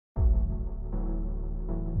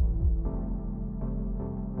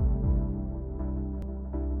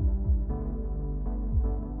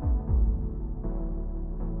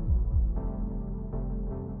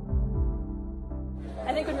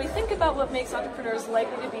think when we think about what makes entrepreneurs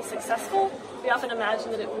likely to be successful, we often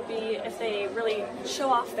imagine that it would be if they really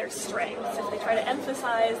show off their strengths, if they try to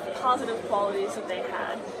emphasize the positive qualities that they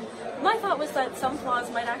had. My thought was that some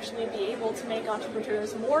flaws might actually be able to make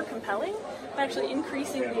entrepreneurs more compelling by actually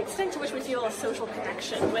increasing the extent to which we feel a social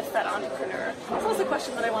connection with that entrepreneur. This was a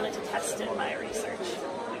question that I wanted to test in my research.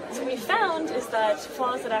 So what we found is that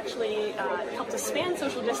flaws that actually help to span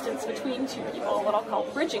social distance between two people, what I'll call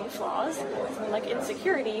bridging flaws, something like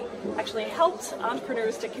insecurity, actually helped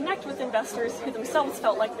entrepreneurs to connect with investors who themselves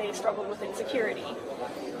felt like they struggled with insecurity.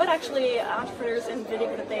 But actually, entrepreneurs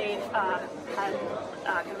admitting that they had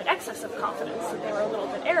kind of an excess of confidence, that they were a little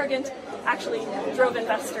bit arrogant, actually drove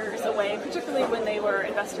investors away, particularly when they were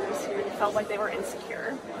investors who felt like they were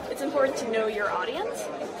insecure. It's important to know your audience.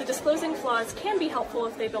 The disclosing flaws can be helpful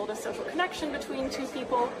if they build a social connection between two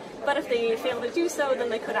people, but if they fail to do so, then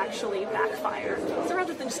they could actually backfire. So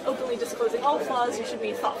rather than just openly disclosing all flaws, you should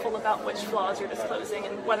be thoughtful about which flaws you're disclosing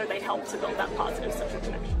and whether they help to build that positive social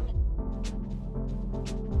connection.